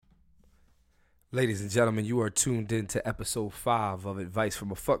Ladies and gentlemen, you are tuned in to episode 5 of Advice from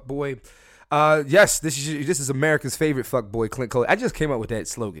a Fuckboy. Yes, this is America's favorite fuckboy, Clint Cole. I just came up with that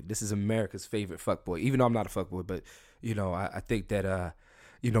slogan. This is America's favorite fuckboy. Even though I'm not a fuckboy, but I think that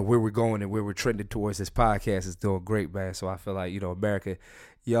where we're going and where we're trending towards this podcast is doing great, man. So I feel like America,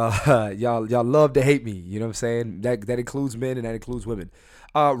 y'all love to hate me. You know what I'm saying? That includes men and that includes women.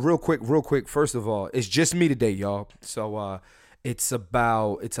 Real quick. First of all, it's just me today, y'all. So it's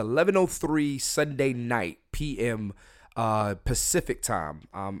 11:03 Sunday night p.m. Pacific time.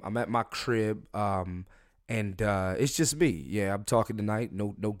 I'm at my crib, and it's just me. Yeah, I'm talking tonight.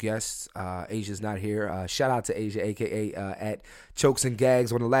 No guests. Asia's not here. Shout out to Asia, aka at Chokes and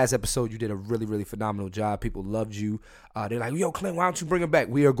Gags. On the last episode, you did a really, really phenomenal job. People loved you. They're like, "Yo, Clint, why don't you bring her back?"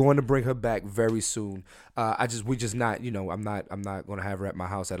 We are going to bring her back very soon. We just not. I'm not going to have her at my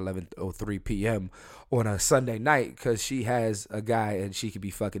house at 11:03 p.m. on a Sunday night because she has a guy and she could be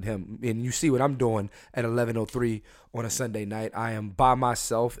fucking him. And you see what I'm doing at 11:03 on a Sunday night. I am by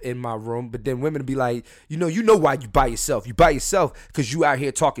myself in my room. But then women be like, you know why you by yourself? You by yourself because you out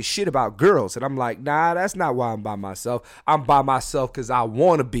here talking shit about girls. And I'm like, nah, that's not why I'm by myself. I'm by myself because I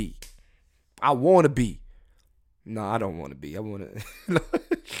want to be. No, I don't want to be. I want to.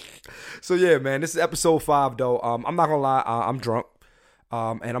 So yeah, man, this is episode 5 though. I'm not gonna lie, I'm drunk,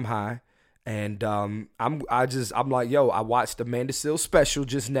 and I'm high, and I'm like, yo, I watched Amanda Seales special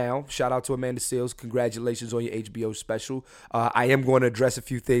just now. Shout out to Amanda Seales. Congratulations on your HBO special. I am going to address a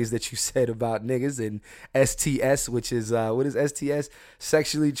few things that you said about niggas and STS, which is what is STS?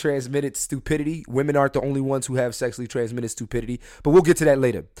 Sexually transmitted stupidity. Women aren't the only ones who have sexually transmitted stupidity, but we'll get to that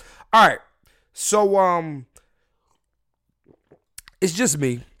later. All right, so it's just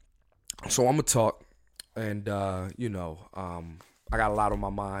me, so I'm gonna talk, and I got a lot on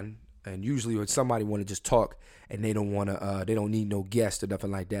my mind. And usually, when somebody want to just talk and they don't need no guest or nothing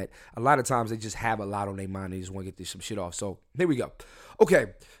like that, a lot of times they just have a lot on their mind. They just want to get some shit off. So here we go.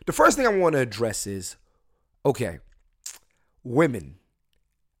 Okay, the first thing I want to address is, women.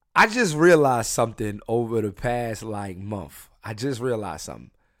 I just realized something over the past month. I just realized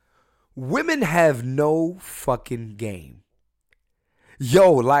something. Women have no fucking game.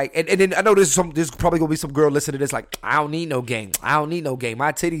 Yo, and then I know there's probably gonna be some girl listening to this like, I don't need no game. My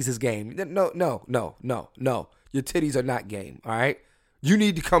titties is game. No. Your titties are not game, all right? You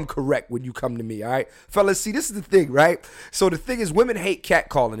need to come correct when you come to me, all right? Fellas, see, this is the thing, right? So the thing is, women hate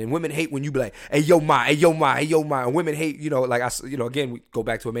catcalling, and women hate when you be like, hey, yo, ma. And women hate, again, we go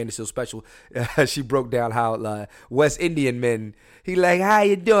back to Amanda Seales special. She broke down how West Indian men, he like, how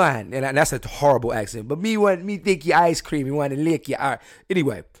you doing? And that's a horrible accent. But me think you ice cream, you want to lick you. All right.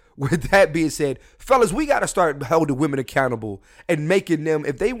 Anyway, with that being said, fellas, we got to start holding women accountable and making them,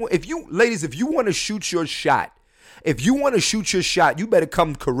 if you want to shoot your shot, you better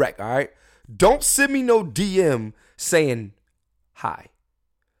come correct, all right? Don't send me no DM saying hi.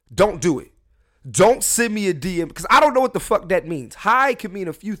 Don't do it. Don't send me a DM because I don't know what the fuck that means. Hi could mean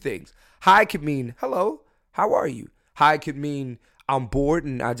a few things. Hi could mean, hello, how are you? Hi could mean I'm bored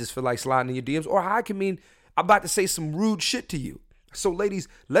and I just feel like sliding in your DMs. Or hi could mean I'm about to say some rude shit to you. So ladies,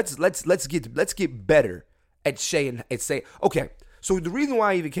 let's get better at saying. Okay. So the reason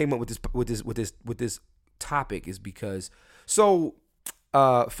why I even came up with this topic is because for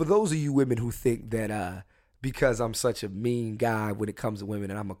those of you women who think that because I'm such a mean guy when it comes to women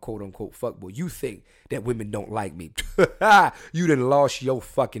and I'm a quote unquote fuckboy, you think that women don't like me. You done lost your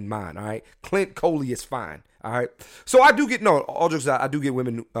fucking mind, all right? Clint Coley is fine, all right? So I do get, all jokes aside, I do get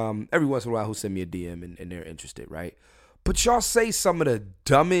women every once in a while who send me a DM and they're interested, right? But y'all say some of the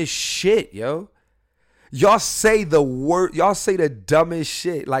dumbest shit, yo. Y'all say the dumbest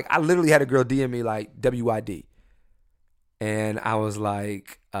shit. Like, I literally had a girl DM me like WID. And I was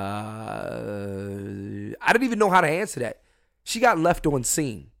like, I didn't even know how to answer that. She got left on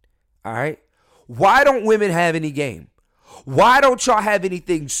scene. All right. Why don't women have any game? Why don't y'all have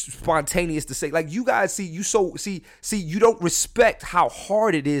anything spontaneous to say? Like, you guys you don't respect how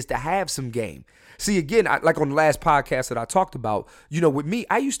hard it is to have some game. See, again, like on the last podcast that I talked about, with me,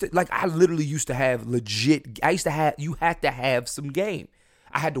 I literally used to have you had to have some game.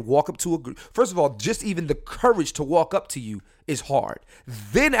 I had to walk up to first of all, just even the courage to walk up to you is hard.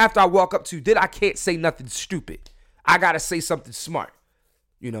 Then after I walk up to you, then I can't say nothing stupid. I got to say something smart,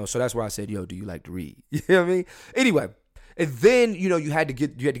 so that's why I said, yo, do you like to read? You know what I mean? Anyway. And then, you had to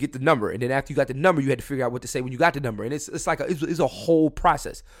get the number. And then after you got the number, you had to figure out what to say when you got the number. And it's like it's a whole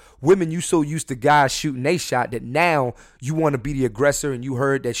process. Women, you so used to guys shooting a shot that now you want to be the aggressor and you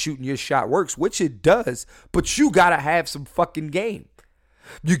heard that shooting your shot works, which it does. But you got to have some fucking game.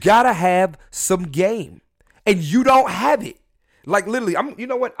 You got to have some game. And you don't have it. Like literally, you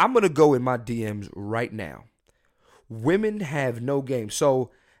know what? I'm gonna go in my DMs right now. Women have no game.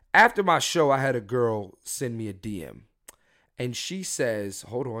 So after my show, I had a girl send me a DM. And she says,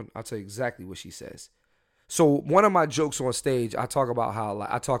 hold on, I'll tell you exactly what she says. So one of my jokes on stage, I talk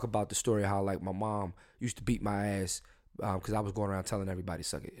about the story of how like my mom used to beat my ass because I was going around telling everybody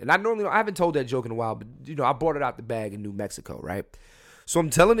suck it. And I haven't told that joke in a while, but I brought it out the bag in New Mexico, right? So I'm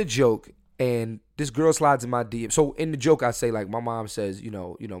telling the joke, and this girl slides in my DM. So in the joke, I say like my mom says,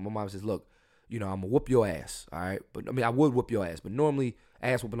 my mom says, look, I'm gonna whoop your ass, all right? But I mean, I would whoop your ass, but normally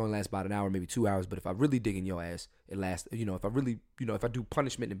ass whooping only lasts about an hour, maybe 2 hours. But if I really dig in your ass, it lasts. If I really, if I do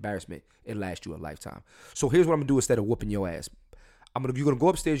punishment and embarrassment, it lasts you a lifetime. So here's what I'm gonna do instead of whooping your ass. You're gonna go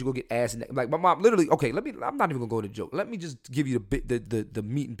upstairs. You go get ass and like my mom. Literally, okay. I'm not even gonna go to the joke. Let me just give you the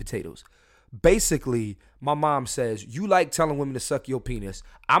meat and potatoes. Basically, my mom says, you like telling women to suck your penis.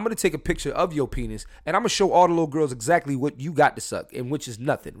 I'm going to take a picture of your penis, and I'm going to show all the little girls exactly what you got to suck, and which is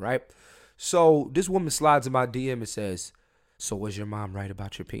nothing, right? So this woman slides in my DM and says, so was your mom right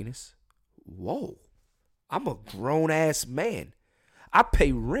about your penis? Whoa. I'm a grown-ass man. I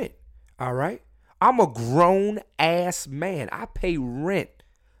pay rent, all right? I'm a grown-ass man. I pay rent.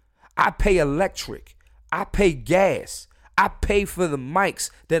 I pay electric. I pay gas. I pay for the mics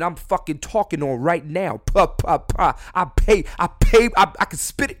that I'm fucking talking on right now. I can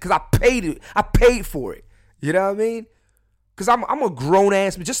spit it because I paid it. I paid for it. You know what I mean? Because I'm a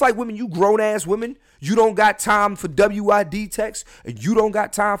grown-ass man. Just like women, you grown-ass women, you don't got time for WID text, and you don't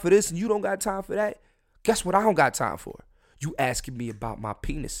got time for this, and you don't got time for that. Guess what I don't got time for? You asking me about my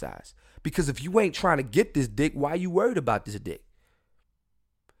penis size. Because if you ain't trying to get this dick, why you worried about this dick?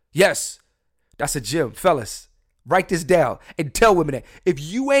 Yes, that's a gem. Fellas, write this down and tell women that. If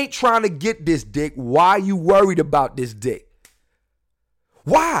you ain't trying to get this dick, why you worried about this dick?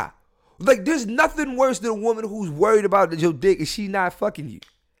 Why? Like, there's nothing worse than a woman who's worried about your dick and she not fucking you.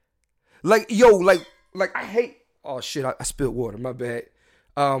 Like, I hate, oh shit, I spilled water, my bad.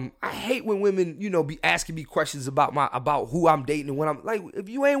 I hate when women, be asking me questions about who I'm dating and when I'm like, if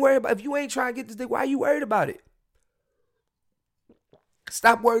you ain't trying to get this dick, why are you worried about it?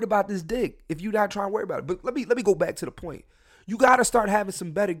 Stop worried about this dick if you're not trying to worry about it. But let me go back to the point. You gotta start having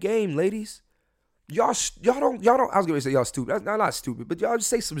some better game, ladies. Y'all don't. I was gonna say y'all stupid. I'm not stupid, but y'all just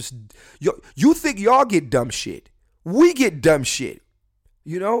say some. You think y'all get dumb shit? We get dumb shit.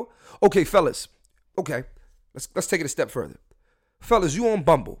 Okay, fellas. Okay, let's take it a step further. Fellas, you on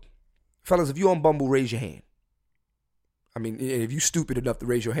Bumble? Fellas, if you on Bumble, raise your hand. I mean, if you stupid enough to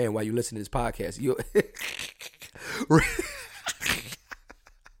raise your hand while you listen to this podcast, you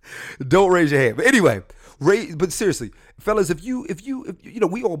don't raise your hand. But anyway, but seriously, fellas, if you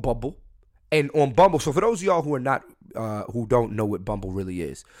we on Bumble, and on Bumble. So for those of y'all who are not who don't know what Bumble really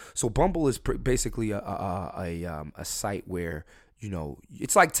is, so Bumble is basically a site where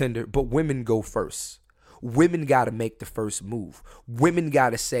it's like Tinder, but women go first. Women got to make the first move. Women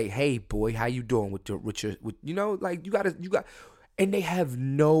got to say, "Hey, boy, how you doing with your like you got, and they have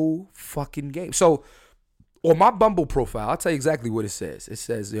no fucking game. So on my Bumble profile, I'll tell you exactly what it says. It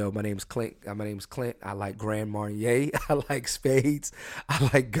says, my name's Clint. I like Grand Marnier. I like spades. I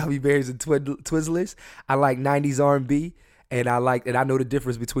like gummy bears and Twizzlers. I like 90s R&B. And I know the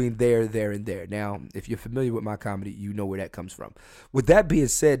difference between there, and there. Now, if you're familiar with my comedy, you know where that comes from. With that being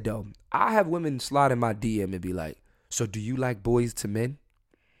said, though, I have women slide in my DM and be like, so do you like boys to men?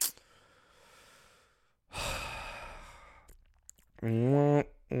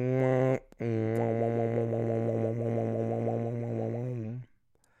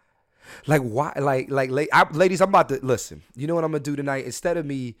 Like, why? Ladies, I'm about to listen. You know what I'm going to do tonight? Instead of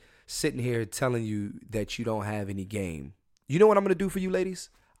me sitting here telling you that you don't have any game, you know what I'm going to do for you, ladies?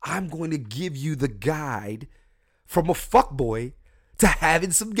 I'm going to give you the guide from a fuckboy to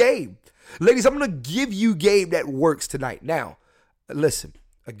having some game. Ladies, I'm going to give you game that works tonight. Now, listen,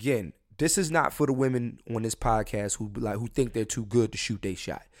 again, this is not for the women on this podcast who think they're too good to shoot their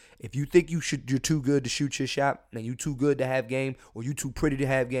shot. If you think you're too good to shoot your shot, and you too good to have game, or you too pretty to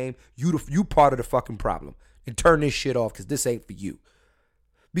have game, you part of the fucking problem. And turn this shit off, because this ain't for you.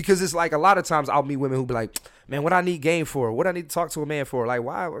 Because it's like a lot of times I'll meet women who be like, man, what I need game for? What I need to talk to a man for? Like,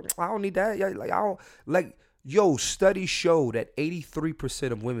 why? I don't need that. Like, I don't like. Yo, studies show that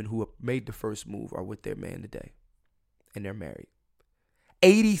 83% of women who have made the first move are with their man today, and they're married.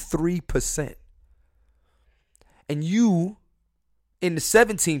 83%. And you, in the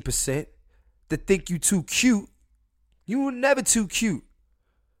 17% that think you too cute, you were never too cute.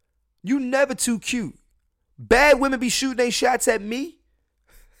 You never too cute. Bad women be shooting their shots at me.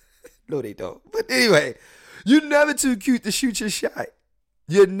 No, they don't. But anyway, you're never too cute to shoot your shot.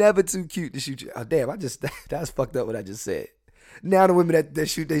 You're never too cute to shoot your... Oh, damn, that's fucked up what I just said. Now the women that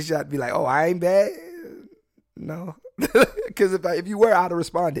shoot they shot be like, oh, I ain't bad. No. Because if you were, I'd have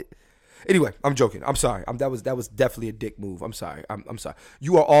responded. Anyway, I'm joking. I'm sorry. That was definitely a dick move. I'm sorry. I'm sorry.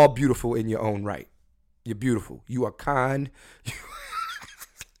 You are all beautiful in your own right. You're beautiful. You are kind.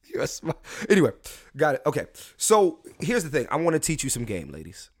 You're smart. Anyway, got it. Okay. So here's the thing. I want to teach you some game,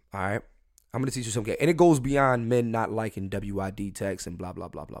 ladies. All right. I'm going to teach you some game. And it goes beyond men not liking WID text and blah, blah,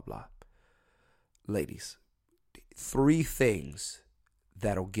 blah, blah, blah. Ladies, 3 things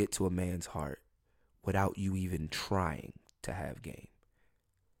that'll get to a man's heart without you even trying to have game.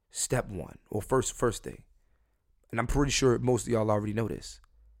 Step 1, or first thing, and I'm pretty sure most of y'all already know this.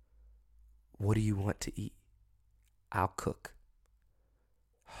 What do you want to eat? I'll cook.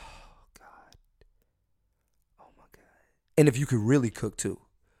 Oh, God. Oh, my God. And if you could really cook, too.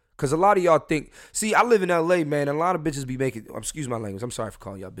 Because a lot of y'all think, see, I live in L.A., man, and a lot of bitches be making, excuse my language, I'm sorry for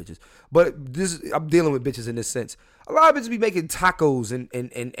calling y'all bitches, but I'm dealing with bitches in this sense. A lot of bitches be making tacos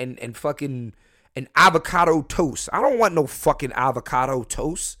and fucking and avocado toast. I don't want no fucking avocado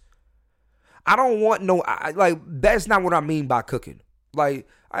toast. I don't want no, that's not what I mean by cooking. Like,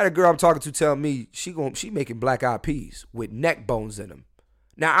 I had a girl I'm talking to tell me she making black eyed peas with neck bones in them.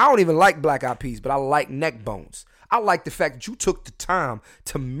 Now, I don't even like black eyed peas, but I like neck bones. I like the fact that you took the time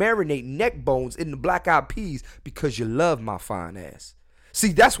to marinate neck bones in the black eyed peas because you love my fine ass.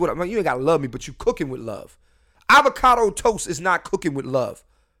 See, that's what I mean. You ain't got to love me, but you cooking with love. Avocado toast is not cooking with love.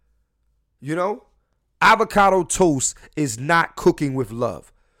 You know? Avocado toast is not cooking with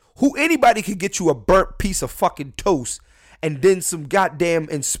love. Anybody can get you a burnt piece of fucking toast and then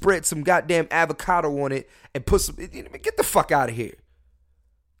and spread some goddamn avocado on it and put some, get the fuck out of here.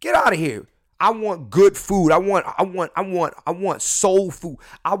 Get out of here. I want good food. I want soul food.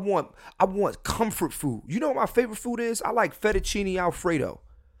 I want comfort food. You know what my favorite food is? I like fettuccine Alfredo.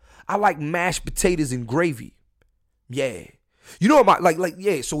 I like mashed potatoes and gravy. Yeah. You know what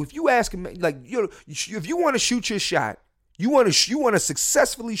yeah. So if you ask him, if you want to shoot your shot, you want to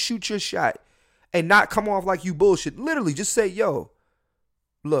successfully shoot your shot and not come off like you bullshit. Literally, just say, yo,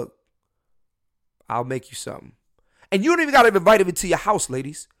 look, I'll make you something. And you don't even got to invite him into your house,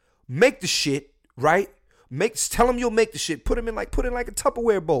 ladies. Make the shit, right? Tell him you'll make the shit. Put in like a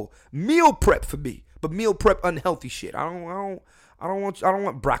Tupperware bowl. Meal prep for me, but meal prep unhealthy shit. I don't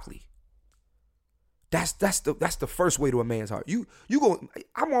want broccoli. That's the first way to a man's heart. You go.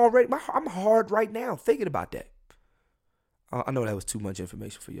 I'm hard right now thinking about that. I know that was too much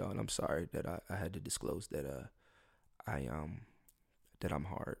information for y'all, and I'm sorry that I had to disclose that that I'm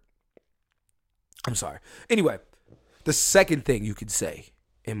hard. I'm sorry. Anyway, the second thing you could say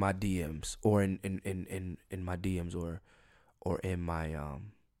in my DMs or in my DMs or in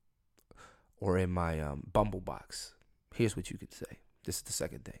my Bumble box. Here's what you could say. This is the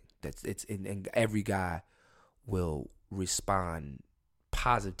second thing. And every guy will respond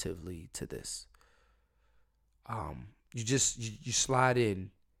positively to this. You slide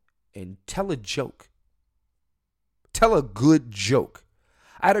in and tell a joke. Tell a good joke.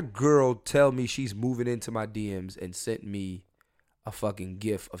 I had a girl tell me she's moving into my DMs and sent me a fucking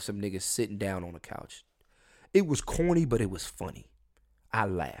gif of some niggas sitting down on a couch. It was corny, but it was funny. I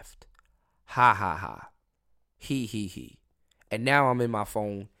laughed. Ha ha ha. He. And now I'm in my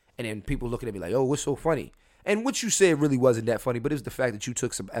phone and then people looking at me like, oh, what's so funny? And what you said really wasn't that funny, but it was the fact that you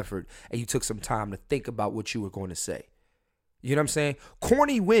took some effort and you took some time to think about what you were going to say. You know what I'm saying?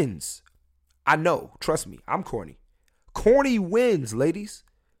 Corny wins. I know. Trust me. I'm corny. Corny wins, ladies.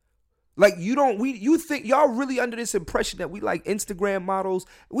 Like you think y'all really under this impression that we like Instagram models?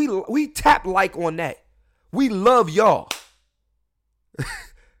 We tap like on that. We love y'all.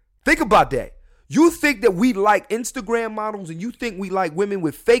 Think about that. You think that we like Instagram models and you think we like women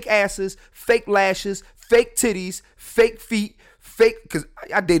with fake asses, fake lashes, fake titties, fake feet, because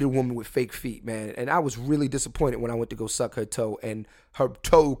I dated a woman with fake feet, man, and I was really disappointed when I went to go suck her toe and her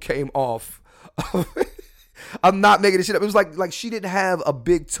toe came off. I'm not making this shit up. It was like she didn't have a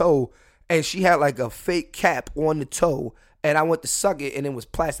big toe and she had like a fake cap on the toe and I went to suck it and it was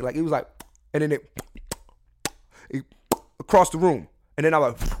plastic. Like it was like, and then it across the room. And then I'm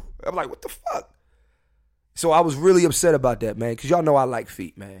like, what the fuck? So I was really upset about that, man, because y'all know I like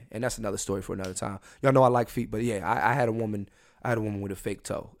feet, man. And that's another story for another time. Y'all know I like feet, but yeah, I had a woman with a fake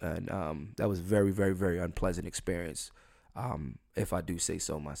toe. And that was a very, very, very unpleasant experience, if I do say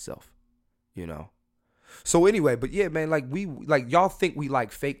so myself, you know. So anyway, but yeah, man, y'all think we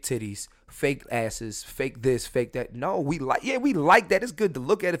like fake titties, fake asses, fake this, fake that. No, we like that. It's good to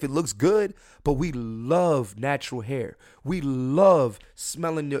look at if it looks good, but we love natural hair. We love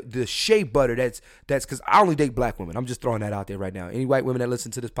smelling the shea butter. That's because I only date black women. I'm just throwing that out there right now. Any white women that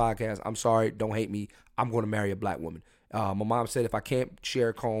listen to this podcast, I'm sorry, don't hate me. I'm going to marry a black woman. My mom said if I can't share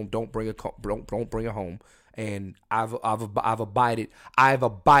a comb, don't bring it home. And I've abided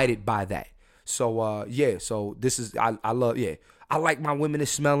by that. So so this is I love I like my women to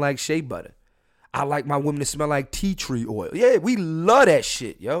smell like shea butter. I like my women to smell like tea tree oil. Yeah, we love that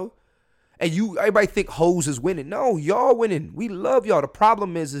shit, yo. And everybody think hoes is winning. No, y'all winning. We love y'all. The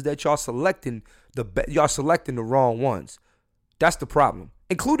problem is that y'all selecting the wrong ones. That's the problem,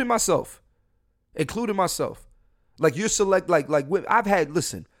 including myself. Like you're like I've had.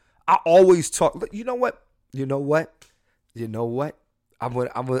 Listen, I always talk. You know what? I'm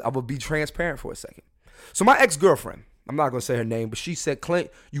gonna be transparent for a second. So my ex-girlfriend, I'm not gonna say her name, but she said,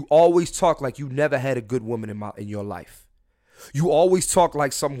 Clint, you always talk like you never had a good woman in your life. You always talk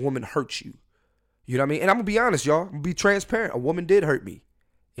like some woman hurt you. You know what I mean? And I'm gonna be honest, y'all. I'm gonna be transparent. A woman did hurt me.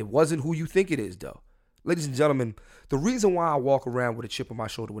 It wasn't who you think it is, though. Ladies and gentlemen, the reason why I walk around with a chip on my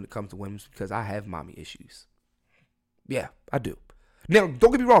shoulder when it comes to women is because I have mommy issues. Yeah, I do. Now,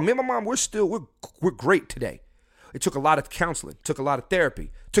 don't get me wrong. Me and my mom, we're great today. It took a lot of counseling, took a lot of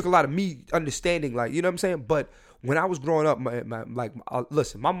therapy, took a lot of me understanding, like, you know what I'm saying? But when I was growing up,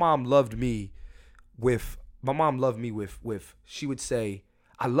 listen, my mom loved me with, she would say,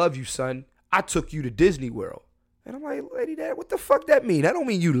 I love you, son. I took you to Disney World. And I'm like, lady, dad, what the fuck that mean? That don't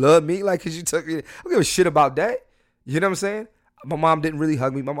mean you love me, like, because you took me. I don't give a shit about that. You know what I'm saying? My mom didn't really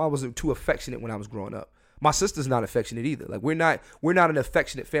hug me. My mom wasn't too affectionate when I was growing up. My sister's not affectionate either. Like, we're not an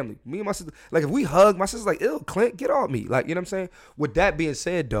affectionate family. Me and my sister, like, if we hug, my sister's like, ew, Clint, get off me. Like, you know what I'm saying? With that being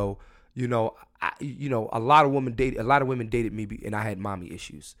said, though, a lot of women dated me, and I had mommy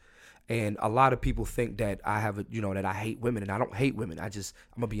issues. And a lot of people think that I have that I hate women, and I don't hate women. I'm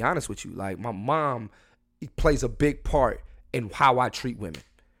gonna be honest with you. Like, my mom plays a big part in how I treat women.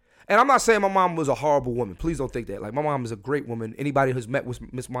 And I'm not saying my mom was a horrible woman. Please don't think that. Like, my mom is a great woman. Anybody who's met with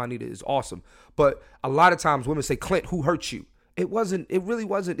Miss Juanita is awesome. But a lot of times women say, Clint, who hurt you? It really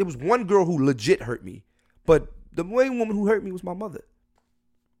wasn't. It was one girl who legit hurt me. But the main woman who hurt me was my mother.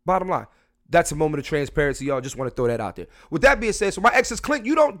 Bottom line. That's a moment of transparency, y'all. Just want to throw that out there. With that being said, so my ex says, Clint,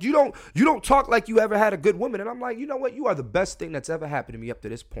 you don't talk like you ever had a good woman. And I'm like, you know what? You are the best thing that's ever happened to me up to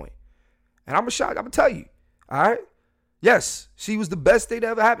this point. And I'm gonna tell you. All right? Yes, she was the best thing that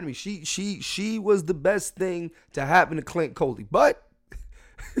ever happened to me. She was the best thing to happen to Clint Coley. But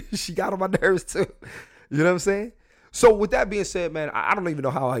she got on my nerves too. You know what I'm saying? So with that being said, man, I don't even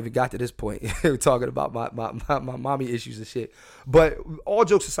know how I even got to this point. We're talking about my mommy issues and shit. But all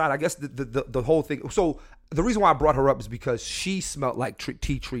jokes aside, I guess the whole thing. So the reason why I brought her up is because she smelled like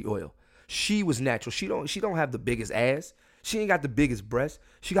tea tree oil. She was natural. She don't have the biggest ass. She ain't got the biggest breasts.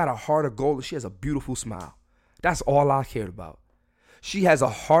 She got a heart of gold and she has a beautiful smile. That's all I cared about. She has a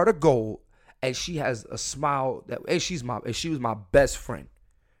heart of gold and she has a smile and she was my best friend.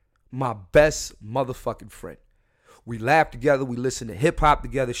 My best motherfucking friend. We laughed together. We listened to hip hop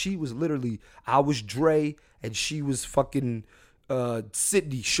together. She was literally, I was Dre and she was fucking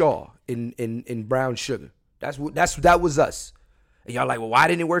Sidney Shaw in Brown Sugar. That was us. And y'all like, well, why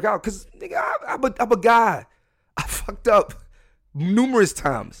didn't it work out? Because nigga, I'm a guy. I fucked up numerous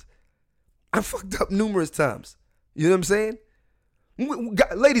times. You know what I'm saying?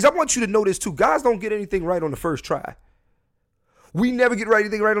 Ladies, I want you to know this too. Guys don't get anything right on the first try. We never get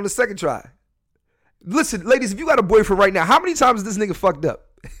anything right on the second try. Listen, ladies, if you got a boyfriend right now, how many times has this nigga fucked up?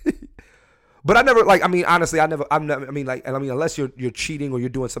 But I never, honestly, unless you're cheating or you're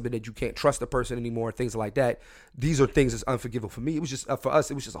doing something that you can't trust the person anymore, things like that, these are things that's unforgivable. For me, it was just, for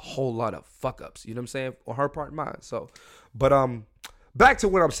us, it was just a whole lot of fuck ups, you know what I'm saying? On her part and mine. So, but back to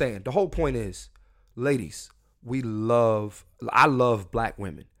what I'm saying. The whole point is, ladies, I love black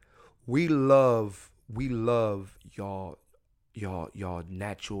women. We love y'all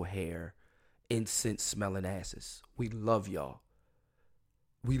natural hair, incense smelling asses. We love y'all.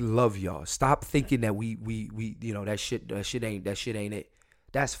 Stop thinking that we that shit ain't it.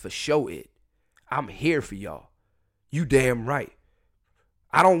 That's for sure it. I'm here for y'all. You damn right.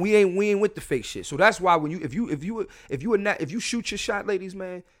 We ain't with the fake shit. So that's why when if you shoot your shot, ladies,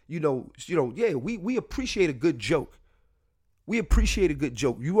 man, we appreciate a good joke. We appreciate a good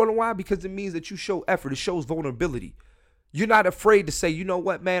joke. You wanna know why? Because it means that you show effort. It shows vulnerability. You're not afraid to say, you know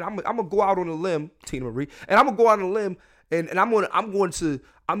what, man, I'm gonna go out on a limb, Tina Marie, and I'm gonna go out on a limb and I'm going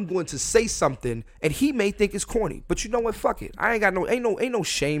to say something, and he may think it's corny, but you know what? Fuck it. Ain't no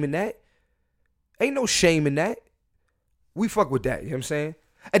shame in that. Ain't no shame in that. We fuck with that. You know what I'm saying?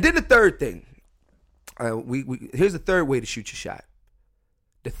 And then the third thing, here's the third way to shoot your shot.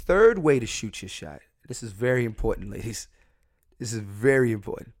 The third way to shoot your shot. This is very important, ladies. This is very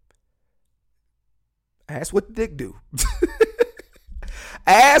important. Ask what the dick do.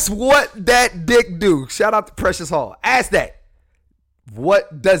 Ask what that dick do. Shout out to Precious Hall. Ask that.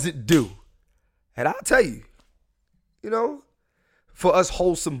 What does it do? And I'll tell you, for us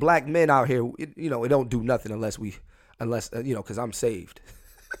wholesome black men out here, it don't do nothing unless because I'm saved.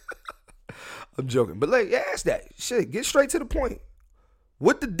 I'm joking. But ask that. Shit, get straight to the point.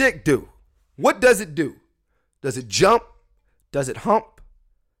 What the dick do? What does it do? Does it jump? Does it hump?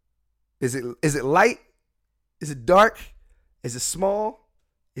 Is it light? Is it dark? Is it small?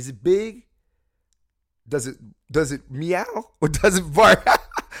 Is it big? Does it meow or does it bark?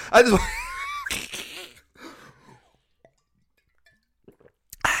 I just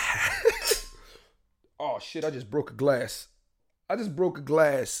Oh shit, I just broke a glass.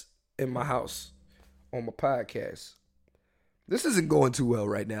 In my house on my podcast. This isn't going too well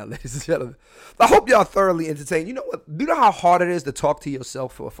right now, ladies and gentlemen. I hope y'all thoroughly entertained. You know what? Do you know how hard it is to talk to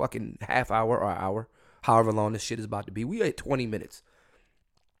yourself for a fucking half hour or an hour? However long this shit is about to be. We at 20 minutes.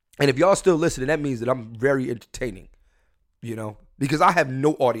 And if y'all still listening, that means that I'm very entertaining. Because I have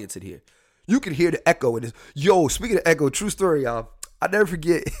no audience in here. You can hear the echo in this. Yo, speaking of echo, true story, y'all. I never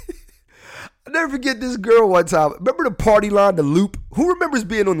forget this girl one time. Remember the party line, the loop? Who remembers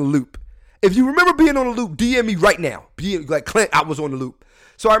being on the loop? If you remember being on the loop, DM me right now. Like Clint, I was on the loop.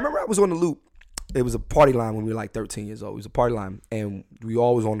 So I remember I was on the loop. It was a party line when we were like 13 years old. It was a party line, and we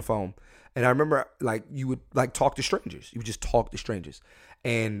always on the phone. And I remember you would talk to strangers. You would just talk to strangers.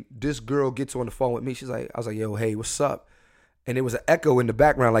 And this girl gets on the phone with me. I was like, yo, hey, what's up? And there was an echo in the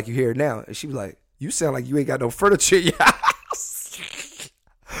background like you hear it now. And she was like, you sound like you ain't got no furniture in your house.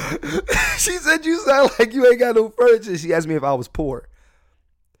 She said, you sound like you ain't got no furniture. She asked me if I was poor.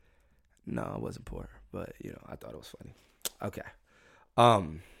 No, I wasn't poor, but I thought it was funny. Okay.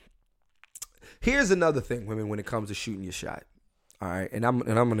 Here's another thing, women, when it comes to shooting your shot. All right, and I'm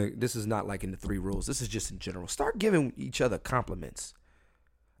gonna. This is not like in the 3 rules. This is just in general. Start giving each other compliments.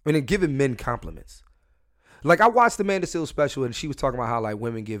 Giving men compliments. Like I watched the Amanda Seales special, and she was talking about how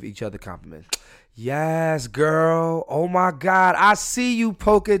women give each other compliments. Yes, girl. Oh my God, I see you,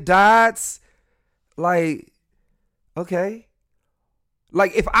 polka dots. Okay.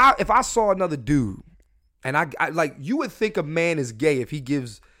 If I saw another dude, and I you would think a man is gay if he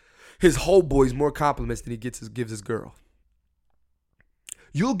gives his whole boys more compliments than he gives his girl.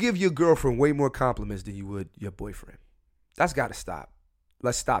 You'll give your girlfriend way more compliments than you would your boyfriend. That's got to stop.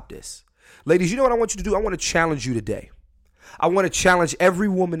 Let's stop this. Ladies, you know what I want you to do? I want to challenge you today. I want to challenge every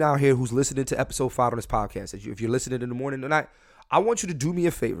woman out here who's listening to episode 5 on this podcast. If you're listening in the morning or night, I want you to do me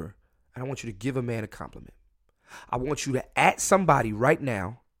a favor, and I want you to give a man a compliment. I want you to at somebody right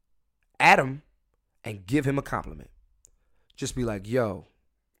now, at him, and give him a compliment. Just be like, yo,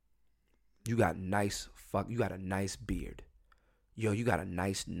 you got a nice beard. Yo, you got a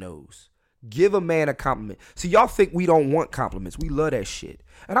nice nose. Give a man a compliment. See, y'all think we don't want compliments. We love that shit.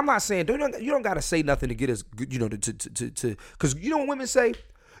 And I'm not saying, you don't got to say nothing to get us, because you know what women say?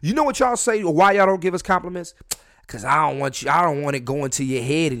 You know what y'all say or why y'all don't give us compliments? Because I don't want it going to your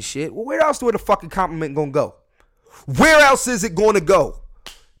head and shit. Well, where else where the fucking compliment going to go? Where else is it going to go?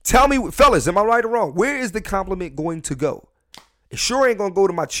 Tell me, fellas, am I right or wrong? Where is the compliment going to go? It sure ain't going to go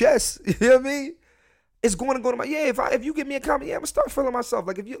to my chest. You know what I mean? It's going to go to my, if you give me a compliment, I'm going to start feeling myself.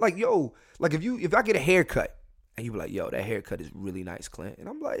 If I get a haircut and you be like, yo, that haircut is really nice, Clint. And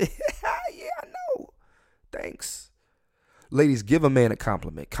I'm like, yeah, I know. Thanks. Ladies, give a man a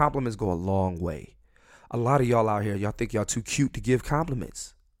compliment. Compliments go a long way. A lot of y'all out here, y'all think y'all too cute to give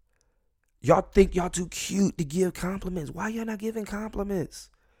compliments. Y'all think y'all too cute to give compliments. Why y'all not giving compliments?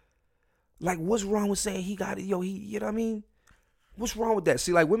 What's wrong with saying he got it? Yo, you know what I mean? What's wrong with that?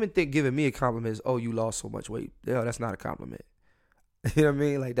 See, women think giving me a compliment is, oh, you lost so much weight. Yeah, that's not a compliment. You know what I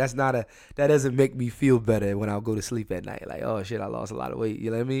mean? That doesn't make me feel better when I'll go to sleep at night. Oh shit, I lost a lot of weight.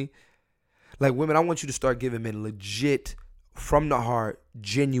 You know what I mean? Women, I want you to start giving men legit, from the heart,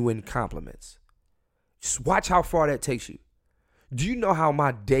 genuine compliments. Just watch how far that takes you. Do you know how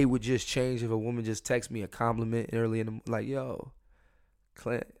my day would just change if a woman just texts me a compliment early in the yo,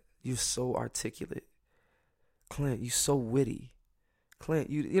 Clint, you so articulate. Clint, you so witty. Clint,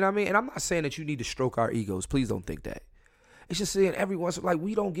 you know what I mean? And I'm not saying that you need to stroke our egos. Please don't think that. It's just saying every once in a while,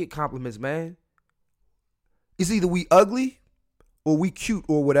 we don't get compliments, man. It's either we ugly or we cute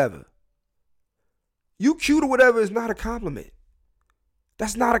or whatever. You cute or whatever is not a compliment.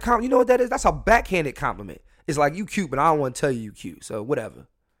 That's not a compliment. You know what that is? That's a backhanded compliment. It's like, you cute, but I don't want to tell you cute. So whatever.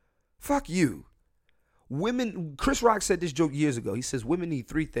 Fuck you. Women, Chris Rock said this joke years ago. He says women need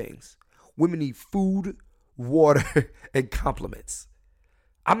 3 things. Women need food, water, and compliments.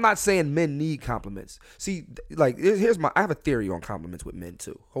 I'm not saying men need compliments. See, I have a theory on compliments with men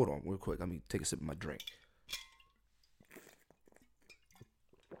too. Hold on real quick. Let me take a sip of my drink.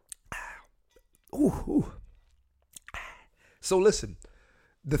 Ooh. So listen,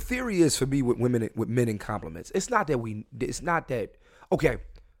 the theory is for me with men in compliments. It's not that. Okay,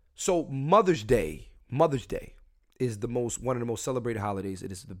 so Mother's Day is one of the most celebrated holidays.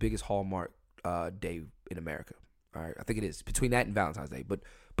 It is the biggest hallmark day in America. All right, I think it is between that and Valentine's Day. But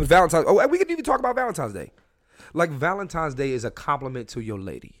Valentine's. Oh, and we can even talk about Valentine's Day. Like Valentine's Day is a compliment to your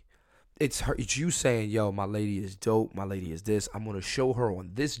lady. It's you saying, "Yo, my lady is dope. My lady is this. I'm gonna show her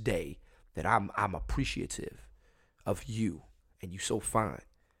on this day that I'm appreciative of you, and you so fine."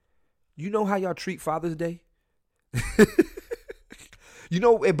 You know how y'all treat Father's Day? But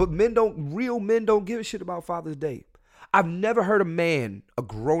real men don't give a shit about Father's Day. I've never heard a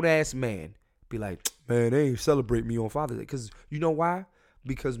grown ass man, be like, "Man, they ain't celebrate me on Father's Day." Because you know why?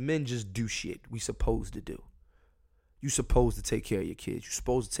 Because men just do shit we supposed to do. You supposed to take care of your kids. You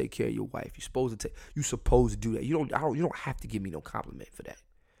supposed to take care of your wife. You supposed to do that. You don't have to give me no compliment for that.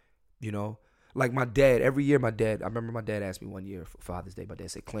 You know? Like my dad, every year I remember my dad asked me one year for Father's Day, my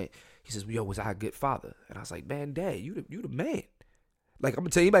dad said, "Clint," he says, "Yo, was I a good father?" And I was like, "Man, Dad, you the man." Like I'm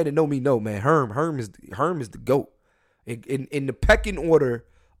gonna tell you, anybody that know me know, man, Herm is the GOAT. In the pecking order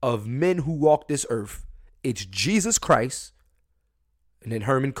of men who walk this earth, it's Jesus Christ, and then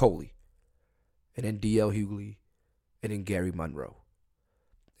Herman Coley, and then D.L. Hughley, and then Gary Monroe.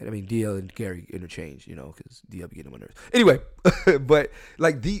 And I mean, DL and Gary interchange, because DL be getting on my nerves. Anyway, but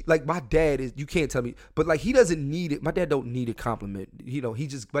like my dad is, you can't tell me, but like he doesn't need it. My dad don't need a compliment.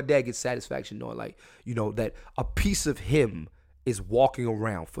 My dad gets satisfaction knowing that a piece of him is walking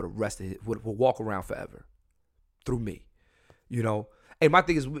around for the rest of will walk around forever through me, And my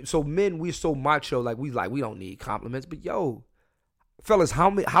thing is, so men, we're so macho, we don't need compliments, but yo, fellas,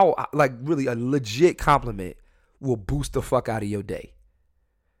 how really a legit compliment will boost the fuck out of your day.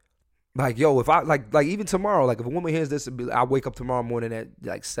 Like, yo, if I, even tomorrow, if a woman hears this, I wake up tomorrow morning at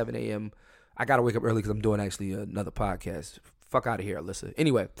 7 a.m. I got to wake up early because I'm doing actually another podcast. Fuck out of here, Alyssa.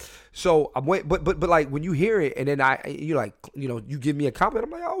 Anyway, so I'm waiting, but when you hear it and then you give me a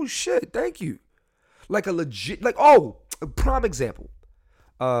compliment, I'm like, oh shit, thank you. Like a legit, a prime example.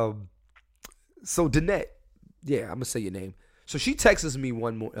 So Danette, yeah, I'm going to say your name. So she texts me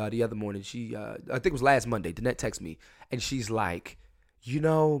the other morning. She, I think it was last Monday. Danette texts me and she's like,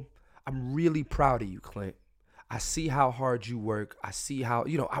 "I'm really proud of you, Clint. I see how hard you work. I see how,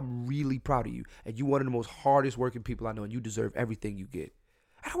 I'm really proud of you. And you're one of the most hardest working people I know, and you deserve everything you get."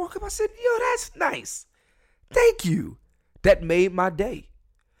 And I woke up, I said, "Yo, that's nice. Thank you." That made my day.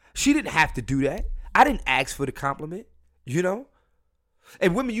 She didn't have to do that. I didn't ask for the compliment,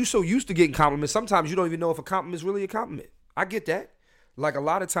 And women, you so used to getting compliments, sometimes you don't even know if a compliment is really a compliment. I get that. Like a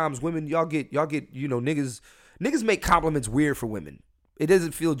lot of times women, y'all get, niggas make compliments weird for women. It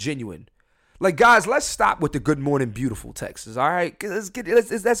doesn't feel genuine. Like, guys, let's stop with the "good morning, beautiful" texts, all right? That's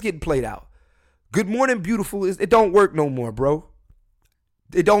getting played out. "Good morning, beautiful" it don't work no more, bro.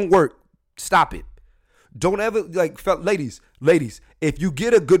 It don't work. Stop it. Don't ever, ladies, if you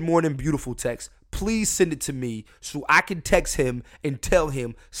get a "good morning, beautiful" text, please send it to me so I can text him and tell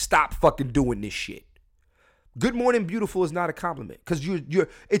him, stop fucking doing this shit. "Good morning, beautiful" is not a compliment because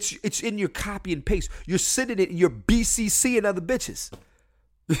it's in your copy and paste. You're sending it in your BCC and other bitches.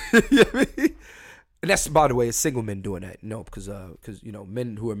 You know what I mean? And that's, by the way, it's single men doing that. No, because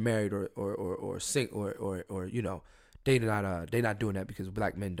men who are married or single or they not doing that because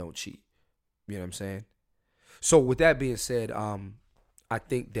black men don't cheat. You know what I'm saying? So with that being said, I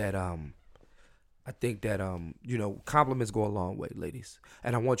think that compliments go a long way, ladies,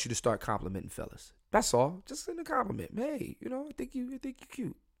 and I want you to start complimenting fellas. That's all. Just send a compliment. Hey, I think you're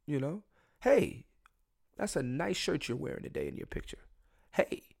cute. Hey, that's a nice shirt you're wearing today in your picture.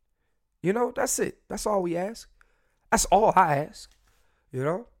 Hey, that's it. That's all we ask. That's all I ask. And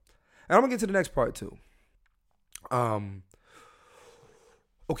I'm gonna get to the next part too.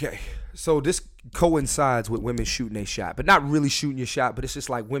 Okay, so this coincides with women shooting a shot, but not really shooting your shot, but it's just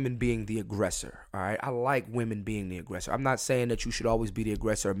like women being the aggressor, all right? I like women being the aggressor. I'm not saying that you should always be the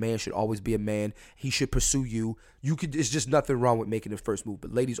aggressor. A man should always be a man. He should pursue you. It's just nothing wrong with making the first move,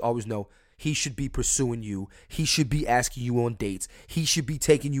 but ladies always know he should be pursuing you. He should be asking you on dates. He should be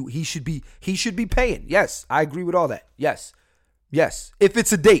taking you. He should be paying. Yes, I agree with all that. Yes. If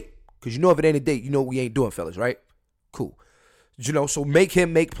it's a date, because if it ain't a date, we ain't doing, fellas, right? Cool. So make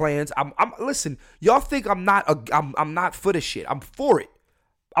him make plans. Listen, y'all think I'm not for the shit. I'm for it.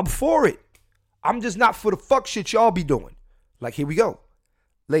 I'm just not for the fuck shit y'all be doing. Like, here we go.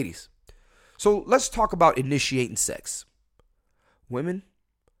 Ladies. So let's talk about initiating sex. Women,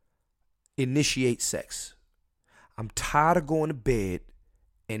 initiate sex. I'm tired of going to bed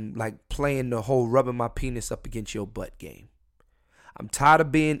and playing the whole rubbing my penis up against your butt game. I'm tired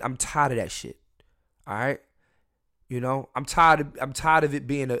of that shit. All right. I'm tired of it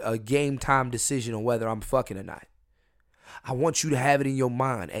being a game time decision on whether I'm fucking or not. I want you to have it in your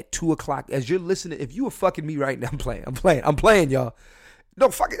mind at 2:00 as you're listening. If you were fucking me right now, I'm playing, y'all. No,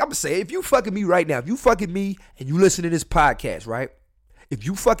 fuck it. I'm gonna say, if you fucking me right now, if you fucking me and you listen to this podcast, right? If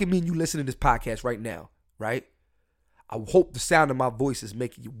you fucking me and you listen to this podcast right now, right? I hope the sound of my voice is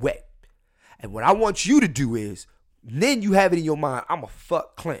making you wet. And what I want you to do is, then you have it in your mind, I'm a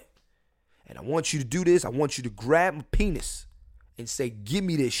fuck Clint. And I want you to do this. I want you to grab my penis and say, give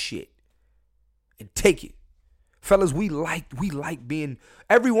me this shit. And take it. Fellas, we like being,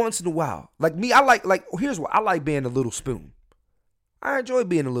 every once in a while. Like me, here's what, I like being a little spoon. I enjoy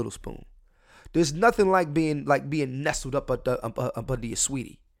being a little spoon. There's nothing like being nestled up under your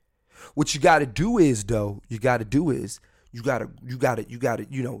sweetie. What you gotta do is, ladies, you gotta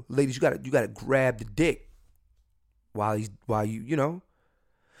grab the dick while you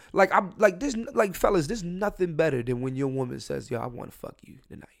fellas, there's nothing better than when your woman says, yo, I wanna fuck you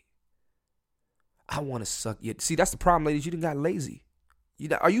tonight. I wanna suck you. See, that's the problem, ladies. You done got lazy.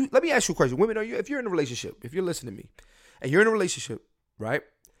 Let me ask you a question. Women, if you're in a relationship, if you're listening to me, and you're in a relationship, right?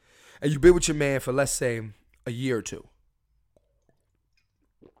 And you've been with your man for, let's say, a year or two.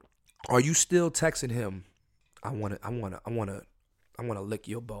 Are you still texting him, I wanna lick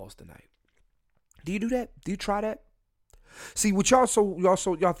your balls tonight? Do you do that? Do you try that? See, what y'all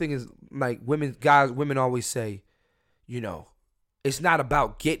think is like women always say, it's not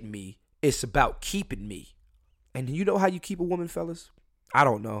about getting me, it's about keeping me. And you know how you keep a woman, fellas? I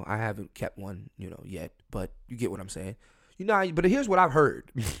don't know. I haven't kept one, yet, but you get what I'm saying. But here's what I've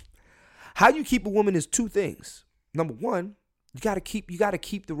heard. How you keep a woman is two things. Number one, you gotta keep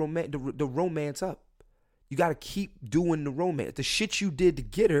the romance up. You gotta keep doing the romance. The shit you did to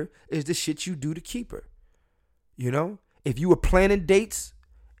get her is the shit you do to keep her. If you were planning dates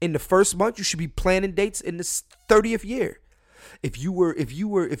in the first month, you should be planning dates in the 30th year. If you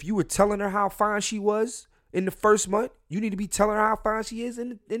were telling her how fine she was in the first month, you need to be telling her how fine she is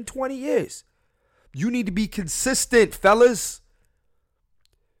in 20 years. You need to be consistent, fellas.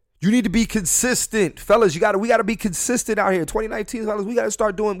 You need to be consistent, fellas. We gotta be consistent out here. 2019, fellas, we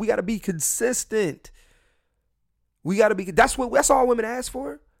gotta be consistent. That's all women ask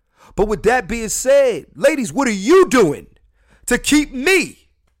for. But with that being said, ladies, what are you doing to keep me?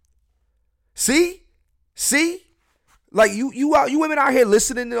 See? Like you women out here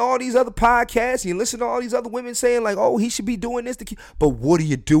listening to all these other podcasts, you listen to all these other women saying like, oh, he should be doing this to keep. But what are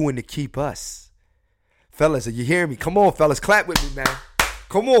you doing to keep us? Fellas, are you hearing me? Come on, fellas, clap with me, man.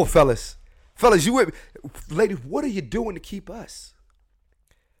 Come on, fellas. Fellas, you with me? Ladies, what are you doing to keep us?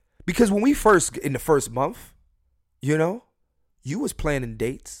 Because when we in the first month, you was planning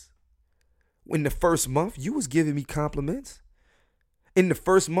dates. In the first month, you was giving me compliments. In the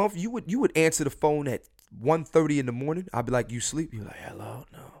first month, you would answer the phone at 1:30 in the morning. I'd be like, you sleep? You're like, hello?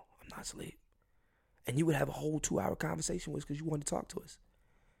 No, I'm not asleep. And you would have a whole 2-hour conversation with us because you wanted to talk to us.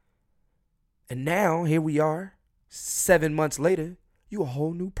 And now, here we are, 7 months later, you a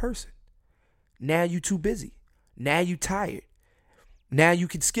whole new person. Now you too busy. Now you tired. Now you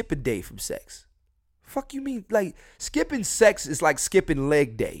can skip a day from sex. Fuck you mean? Like, skipping sex is like skipping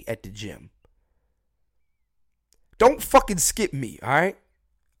leg day at the gym. Don't fucking skip me, all right?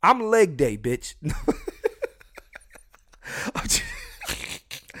 I'm leg day, bitch.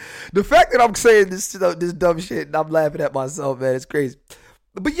 The fact that I'm saying this dumb shit and I'm laughing at myself, man, it's crazy.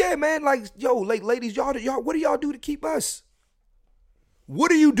 But yeah, man, like, yo, like, ladies, y'all, what do y'all do to keep us? What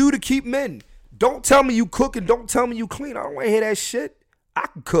do you do to keep men? Don't tell me you cook and don't tell me you clean. I don't want to hear that shit. I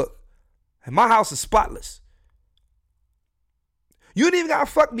can cook. And my house is spotless. You ain't even got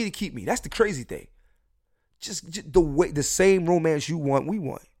to fuck me to keep me. That's the crazy thing. Just the same romance you want, we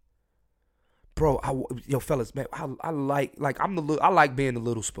want. Bro, fellas, man, I like being the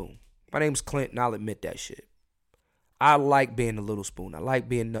little spoon. My name's Clint, and I'll admit that shit. I like being the little spoon. I like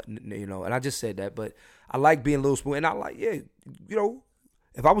being, and I just said that, but I like being a little spoon. And I like, if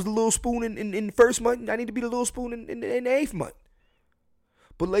I was the little spoon in the first month, I need to be the little spoon in the 8th month.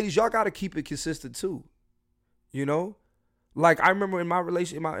 But ladies, y'all got to keep it consistent too. Like I remember in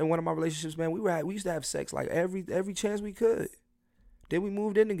one of my relationships, man, we used to have sex like every chance we could. Then we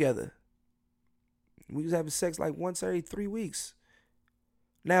moved in together. We was having sex like once every 3 weeks.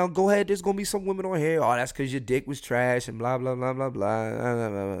 Now go ahead, there's gonna be some women on here. Oh, that's because your dick was trash and blah blah blah blah blah.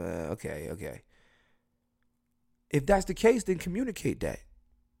 Okay. If that's the case, then communicate that.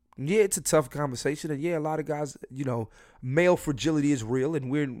 Yeah, it's a tough conversation, and yeah, a lot of guys, male fragility is real, and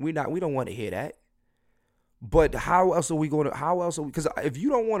we don't want to hear that. But how else are we? Because if you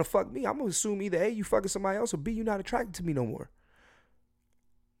don't want to fuck me, I'm gonna assume either A, you fucking somebody else, or B, you're not attracted to me no more.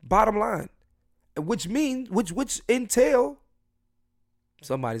 Bottom line. which entail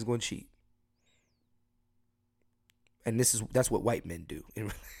somebody's going to cheat. And that's what white men do.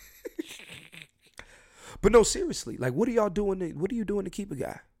 But no, seriously, like, what are you doing to keep a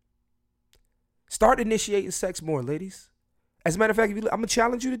guy? Start initiating sex more, ladies. As a matter of fact, I'm gonna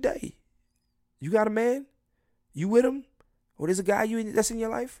challenge you today. You got a man? You with him? Or there's a guy that's in your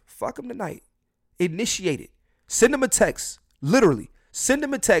life? Fuck him tonight. Initiate it. Send him a text. Literally, send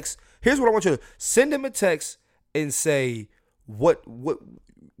him a text. Here's what I want you to send him a text and say,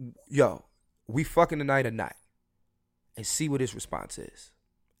 yo, we fucking tonight or not? And see what his response is.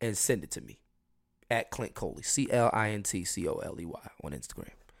 And send it to me at Clint Coley, ClintColey on Instagram.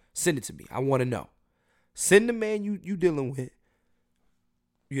 Send it to me. I want to know. Send the man you dealing with,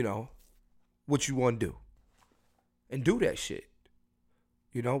 what you want to do. And do that shit.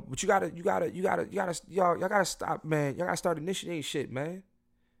 But y'all gotta stop, man. Y'all gotta start initiating shit, man.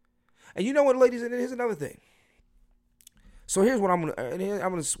 And you know what, ladies, and here's another thing. So here's what I'm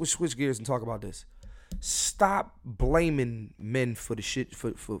gonna switch gears and talk about this. Stop blaming men for the shit.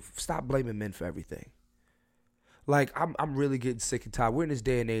 Stop blaming men for everything. Like, I'm really getting sick and tired. We're in this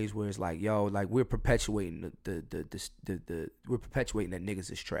day and age where it's like, yo, like, we're perpetuating we're perpetuating that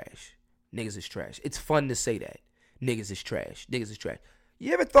niggas is trash. Niggas is trash. It's fun to say that. Niggas is trash. Niggas is trash.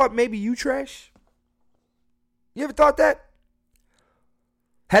 You ever thought maybe you trash? You ever thought that?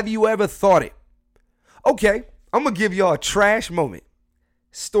 Have you ever thought it? Okay, I'm gonna give y'all a trash moment.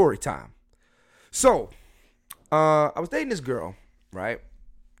 Story time. So, I was dating this girl, right?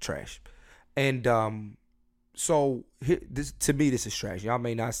 Trash. And so to me, this is trash. Y'all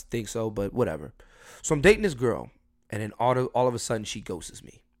may not think so, but whatever. So I'm dating this girl, and then all of a sudden she ghosts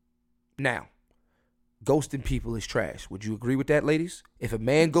me. Now, ghosting people is trash. Would you agree with that, ladies? If a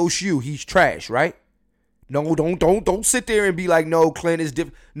man ghosts you, he's trash, right? No, don't sit there and be like, no, Clint is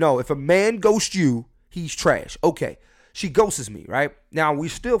different. No, if a man ghosts you, he's trash. Okay. She ghosts me, right? Now, we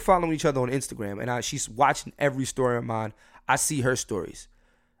still following each other on Instagram, and she's watching every story of mine. I see her stories.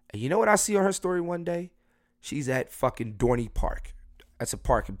 And you know what I see on her story one day? She's at fucking Dorney Park. That's a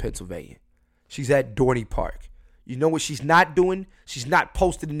park in Pennsylvania. She's at Dorney Park. You know what she's not doing? She's not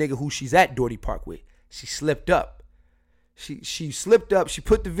posting the nigga who she's at Dorney Park with. She slipped up. She slipped up. She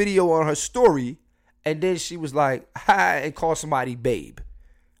put the video on her story, and then she was like, hi, and called somebody babe.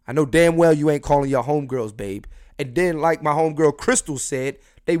 I know damn well you ain't calling your homegirls babe. And then, like my homegirl Crystal said,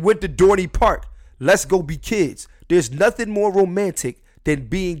 they went to Dorney Park. Let's go be kids. There's nothing more romantic than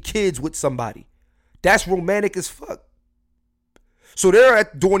being kids with somebody. That's romantic as fuck. So they're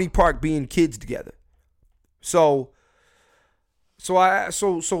at Dorney Park being kids together. So long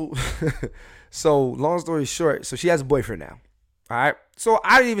story short, so she has a boyfriend now. All right. So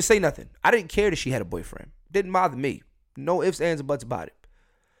I didn't even say nothing. I didn't care that she had a boyfriend. Didn't bother me. No ifs, ands, or buts about it.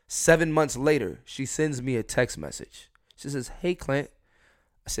 7 months later, she sends me a text message. She says, hey, Clint.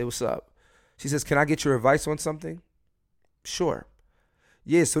 I say, what's up? She says, can I get your advice on something? Sure.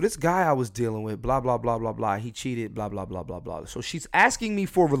 Yeah, so this guy I was dealing with, blah, blah, blah, blah, blah. He cheated, blah, blah, blah, blah, blah. So she's asking me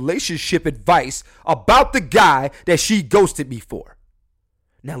for relationship advice about the guy that she ghosted me for.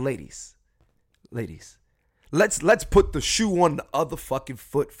 Now, ladies, let's put the shoe on the other fucking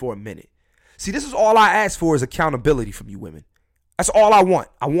foot for a minute. See, this is all I ask for is accountability from you women. That's all I want.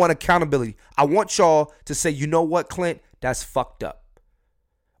 I want accountability. I want y'all to say, you know what, Clint? That's fucked up.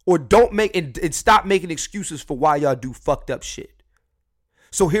 Or don't make and stop making excuses for why y'all do fucked up shit.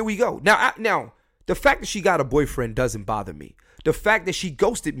 So here we go. Now, the fact that she got a boyfriend doesn't bother me. The fact that she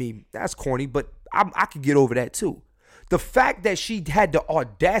ghosted me, that's corny, but I could get over that too. The fact that she had the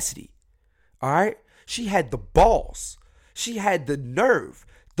audacity, all right? She had the balls. She had the nerve,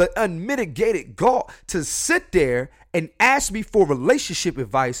 the unmitigated gall to sit there and ask me for relationship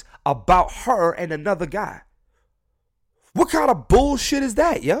advice about her and another guy. What kind of bullshit is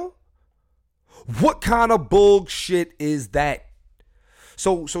that, yo? What kind of bullshit is that?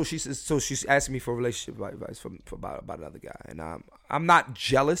 So she's asking me for relationship advice about another guy, and I'm not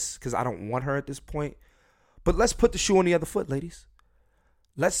jealous because I don't want her at this point. But let's put the shoe on the other foot, ladies.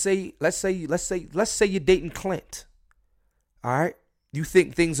 Let's say you're dating Clint. All right, you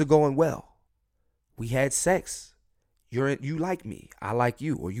think things are going well. We had sex. You like me, I like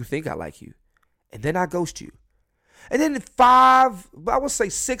you, or you think I like you, and then I ghost you, and then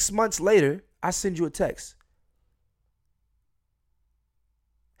 6 months later, I send you a text.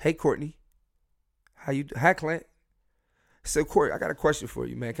 Hey, Courtney, hi, Clint. So, Courtney, I got a question for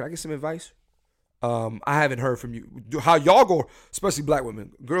you, man. Can I get some advice? I haven't heard from you. How y'all go, especially black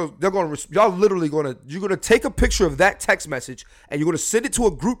women, girls, you're going to take a picture of that text message and you're going to send it to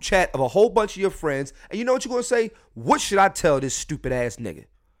a group chat of a whole bunch of your friends. And you know what you're going to say? What should I tell this stupid ass nigga?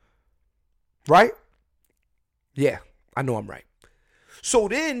 Right? Yeah, I know I'm right. So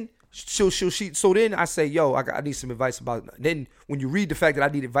then so then I say, yo, I need some advice about. Then when you read the fact that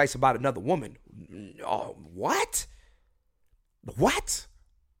I need advice about another woman, oh, what? What?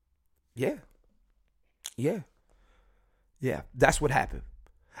 Yeah, yeah, yeah. That's what happened.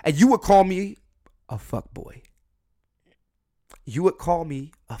 And you would call me a fuck boy. You would call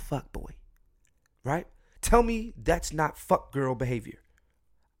me a fuck boy, right? Tell me that's not fuck girl behavior.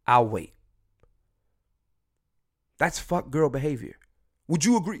 I'll wait. That's fuck girl behavior. Would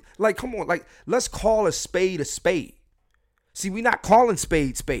you agree? Like, come on, like, let's call a spade a spade. See, we not calling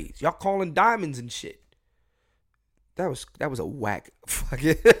spades spades. Y'all calling diamonds and shit. That was a whack. Fuck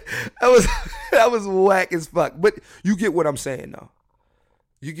it. that was whack as fuck. But you get what I'm saying, though.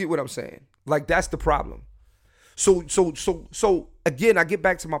 You get what I'm saying. Like, that's the problem. So again, I get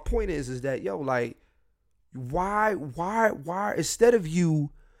back to my point is that, yo, like, why instead of you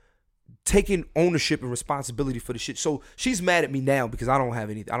taking ownership and responsibility for the shit. So she's mad at me now because I don't have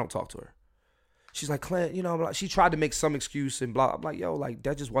anything. I don't talk to her. She's like, Clint, you know, she tried to make some excuse and blah. I'm like, yo, like,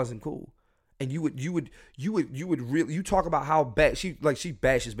 that just wasn't cool. And you would really, you talk about how bad she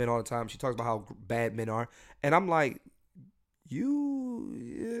bashes men all the time. She talks about how bad men are. And I'm like, you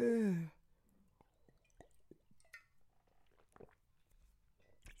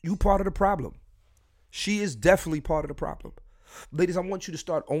part of the problem. She is definitely part of the problem. Ladies, I want you to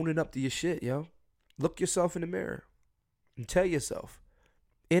start owning up to your shit, yo. Look yourself in the mirror and tell yourself,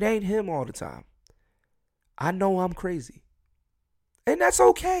 it ain't him all the time. I know I'm crazy. And that's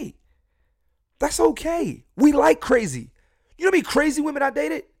okay. That's okay. We like crazy. You know how many crazy women I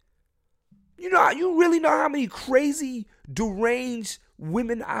dated? You really know how many crazy, deranged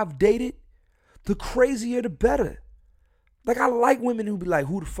women I've dated? The crazier, the better. Like, I like women who be like,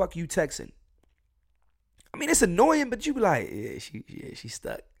 who the fuck you texting? I mean, it's annoying, but you be like, she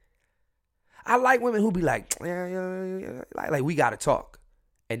stuck. I like women who be like, yeah, like we gotta talk.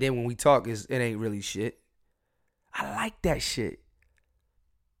 And then when we talk, it ain't really shit. I like that shit.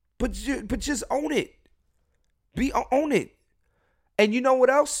 But just own it. Own it. And you know what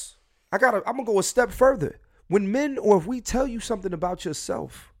else? I'm gonna go a step further. When men, or if we tell you something about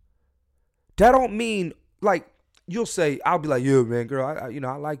yourself, that don't mean, like, you'll say, I'll be like, yeah, man, girl,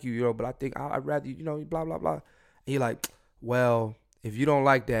 I like you, but I think I'd rather, blah, blah, blah. And you're like, well, if you don't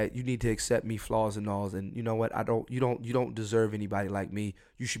like that, you need to accept me, flaws and alls. And you know what? You don't deserve anybody like me.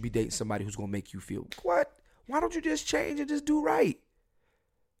 You should be dating somebody who's going to make you feel, what? Why don't you just change and just do right?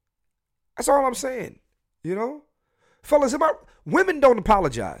 That's all I'm saying. Fellas, women don't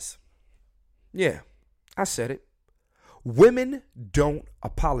apologize. Yeah, I said it. Women don't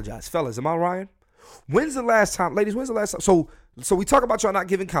apologize. Fellas, am I Ryan? When's the last time, ladies, so we talk about y'all not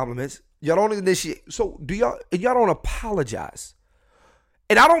giving compliments. Y'all don't initiate. So y'all don't apologize.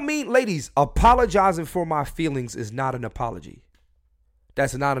 And I don't mean, ladies, apologizing for my feelings is not an apology.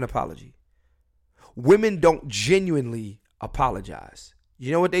 That's not an apology. Women don't genuinely apologize.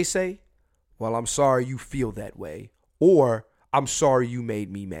 You know what they say? Well, I'm sorry you feel that way. Or, I'm sorry you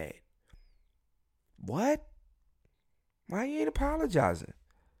made me mad. What? Why you ain't apologizing?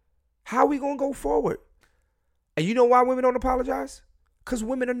 How are we going to go forward? And you know why women don't apologize? Because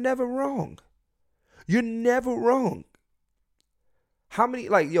women are never wrong. You're never wrong. How many,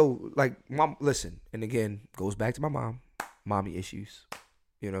 mom, listen, and again, goes back to my mommy issues.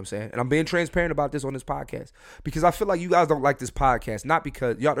 You know what I'm saying? And I'm being transparent about this on this podcast because I feel like you guys don't like this podcast, not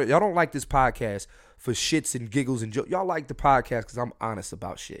because y'all don't like this podcast for shits and giggles and jokes. Y'all like the podcast because I'm honest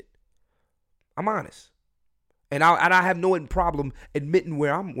about shit. I'm honest. And I have no problem admitting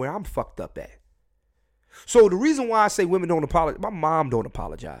where I'm fucked up at. So the reason why I say women don't apologize, my mom don't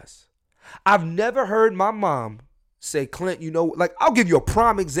apologize. I've never heard my mom say, Clint, I'll give you a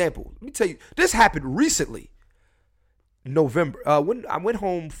prime example. Let me tell you, this happened recently. November. When I went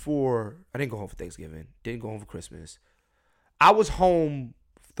home I didn't go home for Thanksgiving. Didn't go home for Christmas. I was home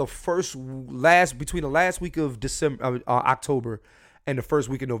between the last week of October and the first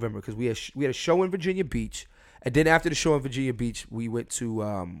week of November because we had a show in Virginia Beach. And then after the show in Virginia Beach, we went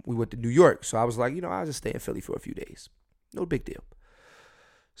to New York. So I was like, I'll just stay in Philly for a few days. No big deal.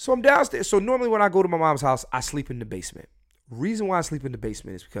 So I'm downstairs. So normally when I go to my mom's house, I sleep in the basement. Reason why I sleep in the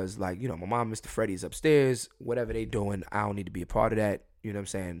basement is because, my mom and Mr. Freddie is upstairs. Whatever they doing, I don't need to be a part of that. You know what I'm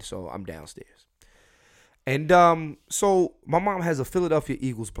saying? So I'm downstairs. And so my mom has a Philadelphia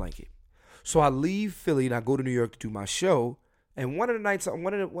Eagles blanket. So I leave Philly and I go to New York to do my show. And one of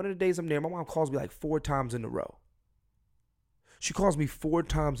the days I'm there, my mom calls me like 4 times in a row. She calls me 4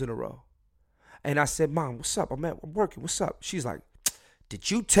 times in a row. And I said, Mom, what's up? I'm working. What's up? She's like, did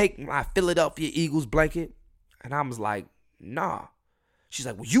you take my Philadelphia Eagles blanket? And I was like, nah. She's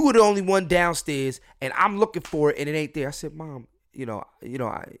like, well, you were the only one downstairs, and I'm looking for it, and it ain't there. I said, Mom, I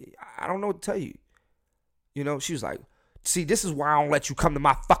don't know what to tell you. She was like, see, this is why I don't let you come to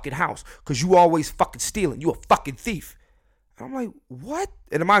my fucking house, because you always fucking stealing. You a fucking thief. And I'm like, what?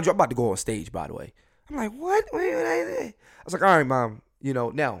 And mind you, I'm about to go on stage, by the way. I'm like, what? I was like, all right, Mom.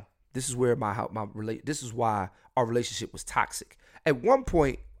 Now this is where this is why our relationship was toxic. At one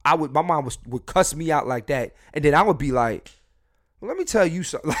point, my mom would cuss me out like that, and then I would be like, well, let me tell you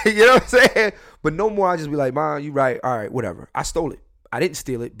something. Like, you know what I'm saying? But no more. I just be like, Mom, you right. All right, whatever. I stole it. I didn't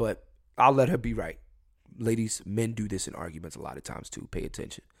steal it, but I'll let her be right. Ladies, men do this in arguments a lot of times too. Pay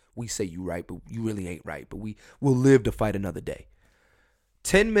attention. We say you right, but you really ain't right. But we'll live to fight another day.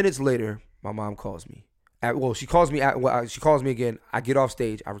 10 minutes later, my mom calls me. She calls me again. I get off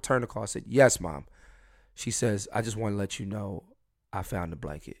stage. I return the call. I said, yes, Mom. She says, I just want to let you know I found the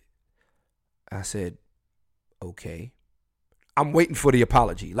blanket. I said, okay. I'm waiting for the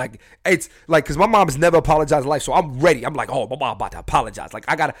apology. Like, it's like, because my mom has never apologized in life, so I'm ready. I'm like, oh, my mom about to apologize. Like,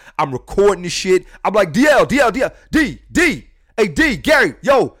 I'm recording this shit. I'm like, D, hey, D, Gary,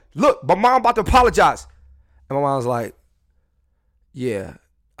 yo, look, my mom about to apologize. And my mom's like, yeah,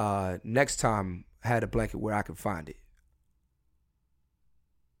 next time I had a blanket where I can find it.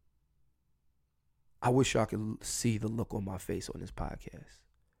 I wish y'all could see the look on my face on this podcast.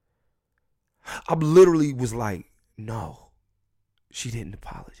 I literally was like, no. She didn't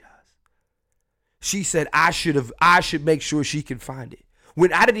apologize. She said I should make sure she can find it.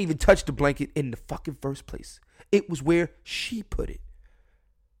 When I didn't even touch the blanket in the fucking first place. It was where she put it.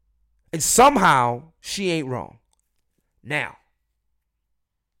 And somehow she ain't wrong. Now,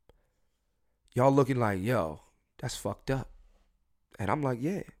 y'all looking like, yo, that's fucked up. And I'm like,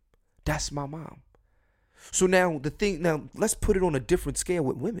 yeah, that's my mom. So now let's put it on a different scale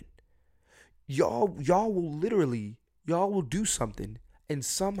with women. Y'all will do something, and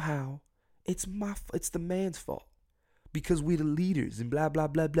somehow it's the man's fault because we the leaders and blah blah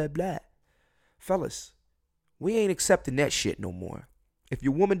blah blah blah. Fellas, we ain't accepting that shit no more. If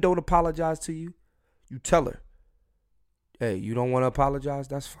your woman don't apologize to you, you tell her, hey, you don't want to apologize?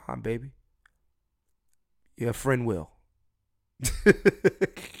 That's fine, baby. Your friend will.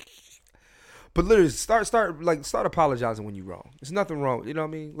 But literally, start apologizing when you're wrong. There's nothing wrong. You know what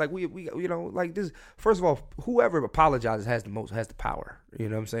I mean? Like we like this. First of all, whoever apologizes has the power. You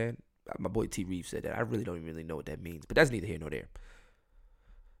know what I'm saying? My boy T. Reeves said that. I really don't really know what that means, but that's neither here nor there.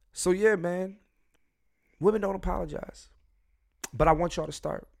 So yeah, man, women don't apologize, but I want y'all to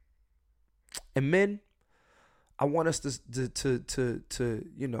start. And men, I want us to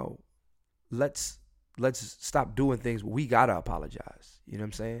let's stop doing things where we gotta apologize. You know what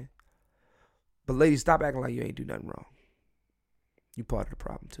I'm saying? But ladies, stop acting like you ain't do nothing wrong. You part of the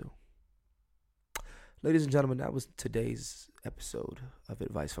problem too. Ladies and gentlemen, that was today's episode of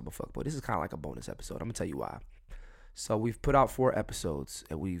Advice from a Fuckboy. This is kind of like a bonus episode. I'm going to tell you why. So we've put out 4 episodes,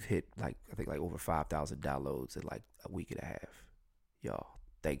 and we've hit I think over 5,000 downloads in like a week and a half. Y'all,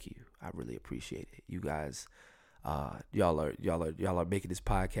 thank you. I really appreciate it. You guys, y'all are making this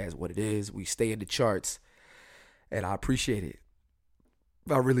podcast what it is. We stay in the charts, and I appreciate it.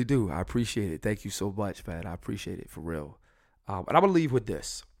 I really do. I appreciate it. Thank you so much, man. I appreciate it for real. And I'm going to leave with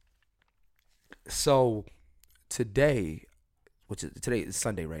this. So today is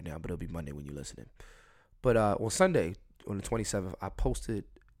Sunday right now, but it'll be Monday when you're listening. But on Sunday, on the 27th, I posted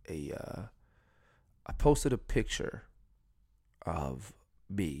a picture of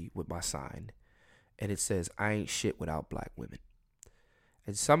me with my sign, and it says, I ain't shit without black women.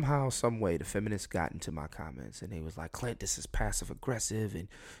 And somehow, some way, the feminists got into my comments, and they was like, Clint, this is passive aggressive, and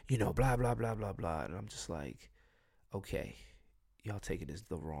blah blah blah blah blah. And I'm just like, okay, y'all taking this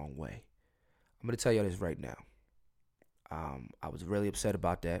the wrong way. I'm gonna tell y'all this right now. I was really upset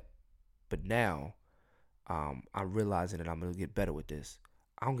about that, but now I'm realizing that I'm gonna get better with this.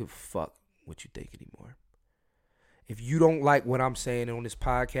 I don't give a fuck what you think anymore. If you don't like what I'm saying on this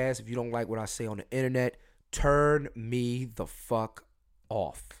podcast, if you don't like what I say on the internet, turn me the fuck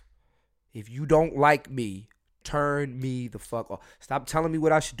off. If you don't like me, turn me the fuck off. Stop telling me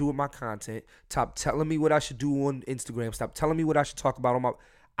what I should do with my content. Stop telling me what I should do on Instagram. Stop telling me what I should talk about on my...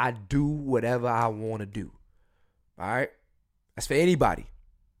 I do whatever I want to do. All right? That's for anybody.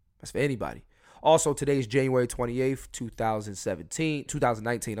 Also, today is January 28th,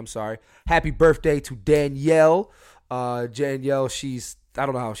 2019. I'm sorry. Happy birthday to Danielle. Danielle, I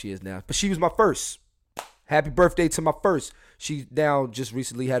don't know how she is now, but she was my first. Happy birthday to my first. She now just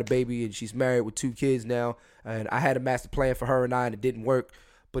recently had a baby, and she's married with 2 kids now. And I had a master plan for her and I, and it didn't work.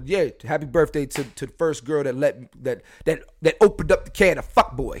 But yeah, happy birthday to the first girl that opened up the can of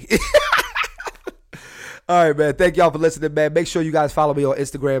fuckboy. All right, man. Thank y'all for listening, man. Make sure you guys follow me on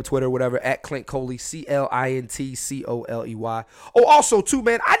Instagram, Twitter, whatever, at Clint Coley, ClintColey. Oh, also, too,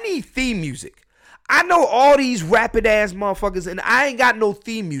 man, I need theme music. I know all these rapping ass motherfuckers, and I ain't got no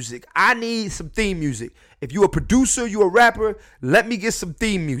theme music. I need some theme music. If you a producer, you a rapper, let me get some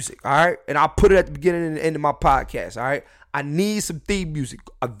theme music, all right? And I'll put it at the beginning and the end of my podcast, all right? I need some theme music.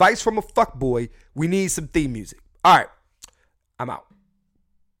 Advice from a fuckboy, we need some theme music. All right, I'm out.